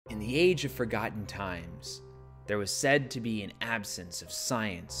In the age of forgotten times, there was said to be an absence of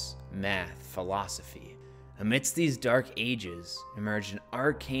science, math, philosophy. Amidst these dark ages emerged an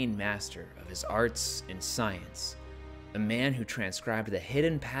arcane master of his arts and science, a man who transcribed the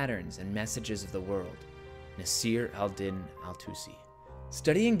hidden patterns and messages of the world, Nasir al-Tusi.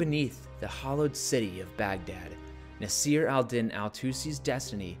 Studying beneath the hallowed city of Baghdad, Nasir al-Tusi's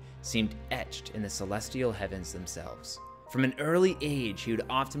destiny seemed etched in the celestial heavens themselves. From an early age, he would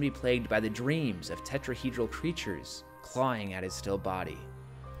often be plagued by the dreams of tetrahedral creatures clawing at his still body.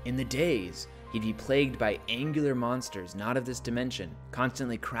 In the days, he'd be plagued by angular monsters not of this dimension,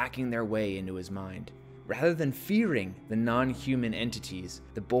 constantly cracking their way into his mind. Rather than fearing the non-human entities,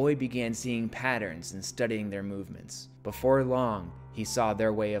 the boy began seeing patterns and studying their movements. Before long, he saw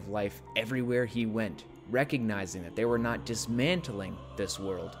their way of life everywhere he went, recognizing that they were not dismantling this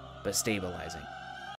world, but stabilizing.